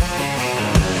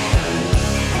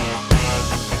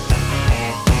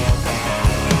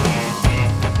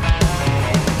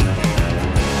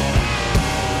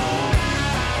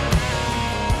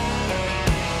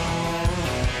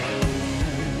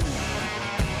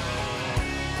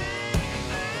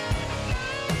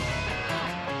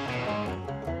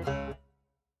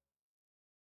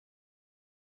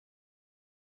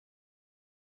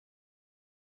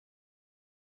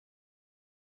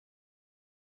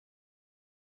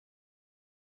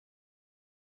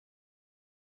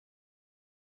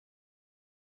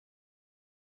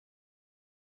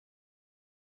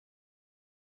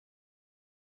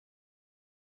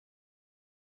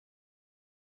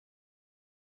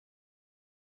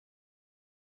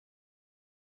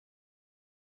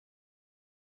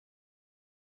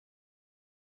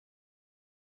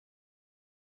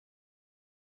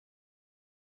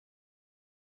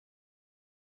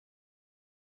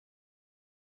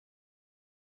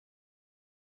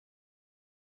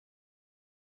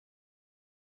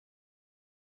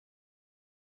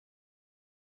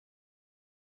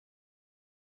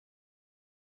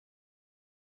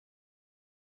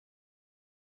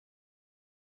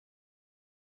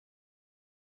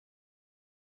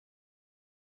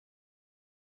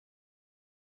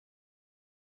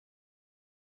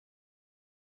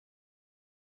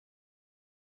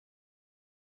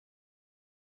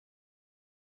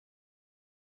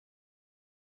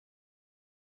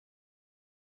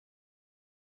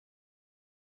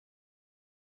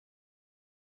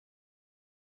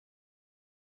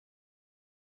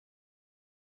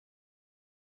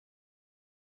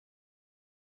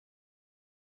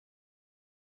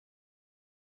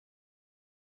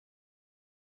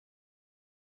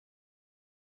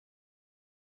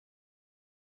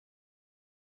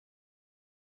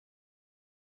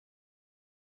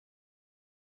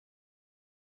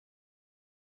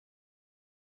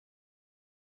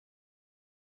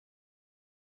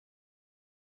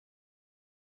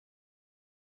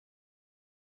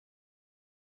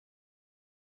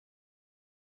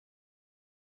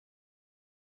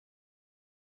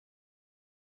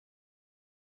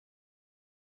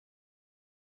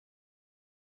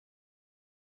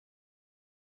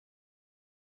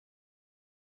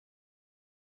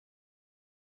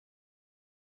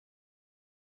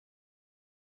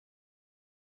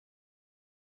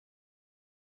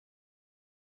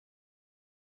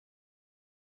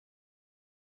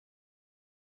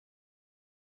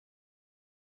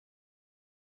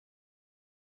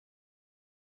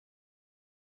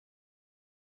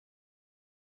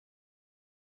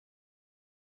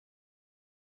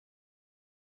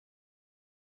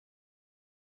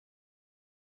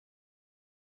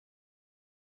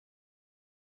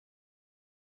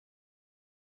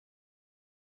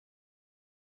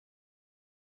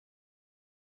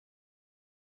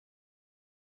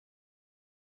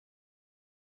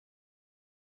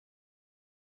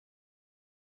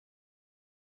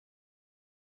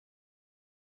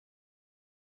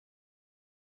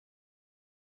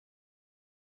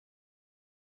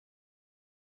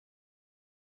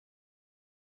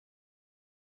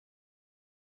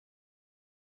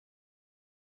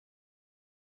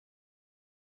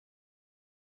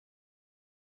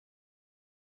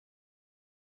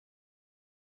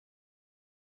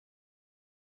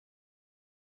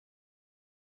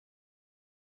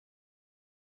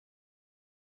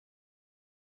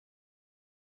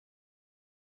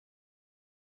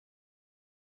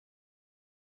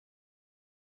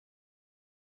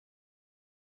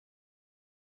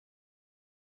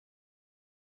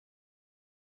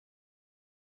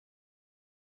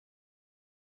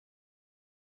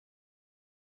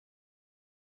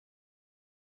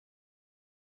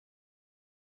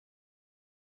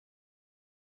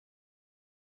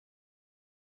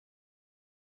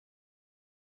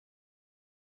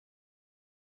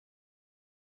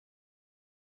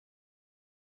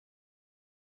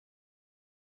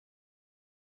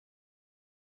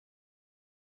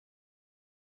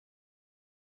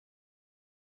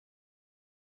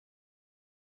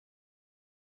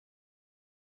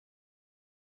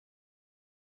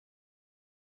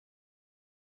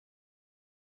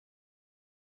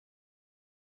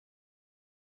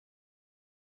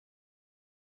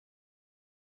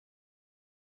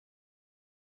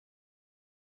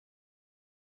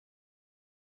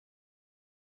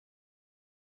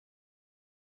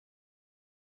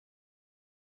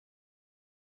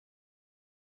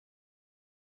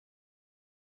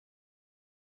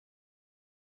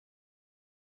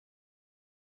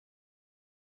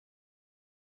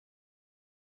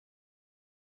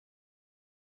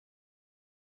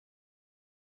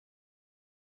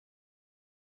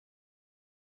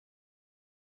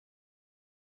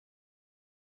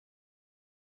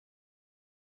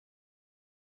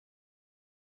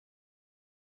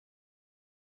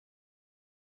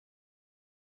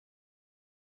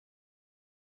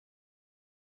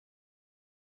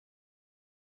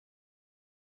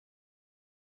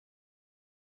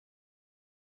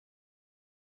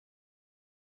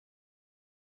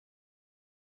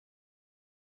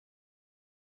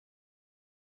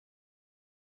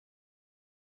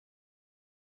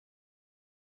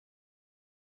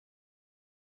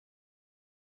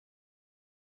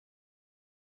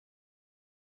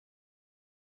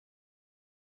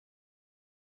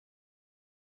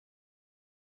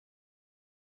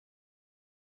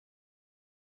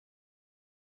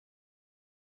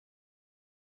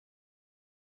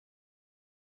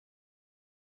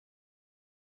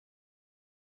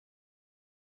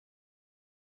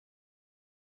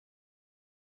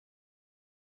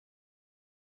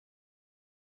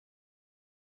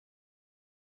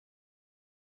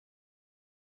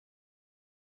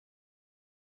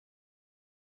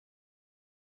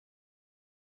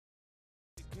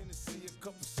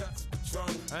 couple shots of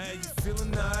Patron. I had you feeling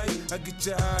nice. I get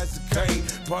your eyes a kite.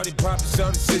 Party poppin',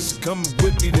 shawty said she coming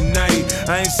with me tonight.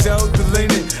 I ain't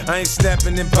self-deleting, I ain't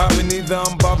snapping and popping either.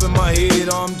 I'm bobbing my head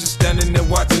or I'm just standing there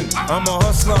watching. I'm a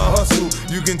hustler, I hustle.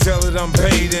 You can tell that I'm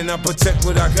paid and I protect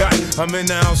what I got. I'm in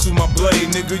the house with my blade,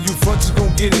 nigga. You front, you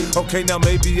gon' get it. Okay, now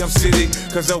maybe I'm sitting,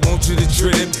 cause I want you to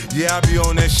trip. Yeah, I be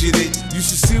on that shit. You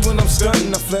should see when I'm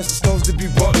stunting. I flash the stones to be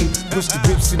wanting. Push the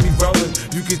whips, see me rolling.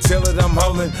 You can tell that I'm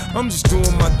howling. I'm just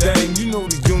doing my thing. You know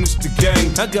the units, the gang.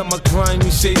 I got my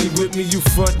grimy shady with me. You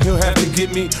front, you'll have to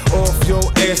get me off your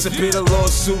ass. I bit a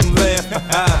lawsuit and laugh.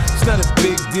 It's not a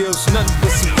big deal. It's nothing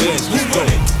but some cash. Let's go.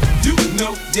 You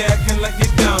know you acting like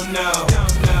you're down now.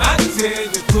 I tear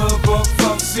the club up,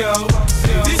 fuck show.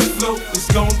 This flow is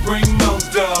gon' bring more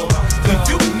dough.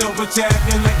 You know what you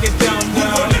acting like you're down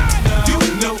now. You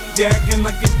know you acting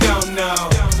like you're down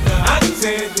now. I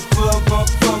tear the club up,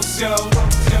 fuck show.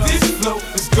 This flow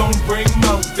is gon' bring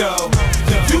more dough.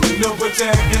 You know what you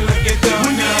acting like you're down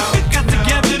now. When we got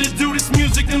together to do this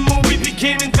music, the more we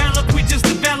became enveloped. We just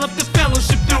developed the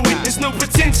fellowship through it. There's no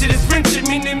pretension, it's friendship.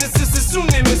 Me nemesis is soon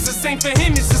nemesis. Ain't for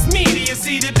him, it's just media.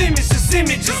 See the image, just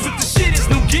images. With the shit, it's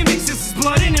no gimmicks. This is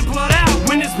blood in and blood out.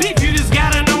 When there's beef, you just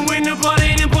gotta know when the blood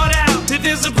in and blood out. If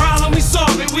there's a problem, we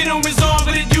solve it. We don't resolve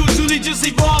it. It usually just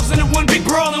evolves into one big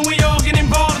brawl, and we all get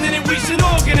involved in it. We should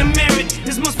all get a merit.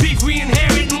 This must beef we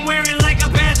inherit and wear it like a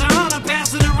badge of honor.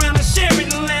 Pass it around and share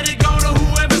it and let it go to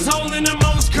whoever's holding the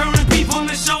most current beef on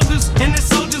their shoulders. And the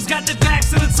soldiers got their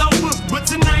backs and it's over. But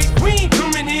tonight we ain't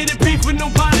coming here to beef with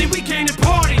nobody. We came to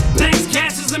party. Thanks,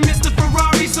 Cash is a Mr.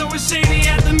 Ferrari, so it's shady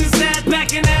at the Miss Ad.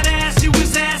 Back in that ass, you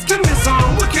was asking Miss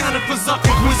on what kind of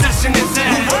berserker possession is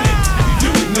that?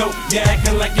 You know you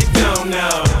acting like you're down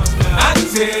now. I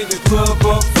tear the club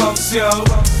up, fuck show.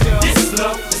 This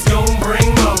flow is gon' bring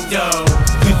more dough.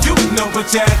 You know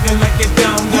what you acting like you're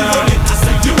down now. I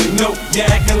said you know you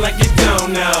acting like you're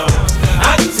down now.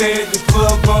 I tear the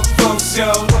club up, fuck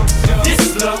show.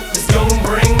 This flow is gon'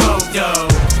 bring more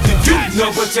dough. You know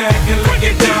what you acting like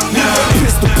you're down now.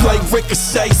 Pistol play,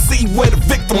 ricochet, see where the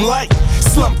victim lay.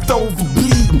 Slumped over,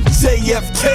 bleeding, JFK.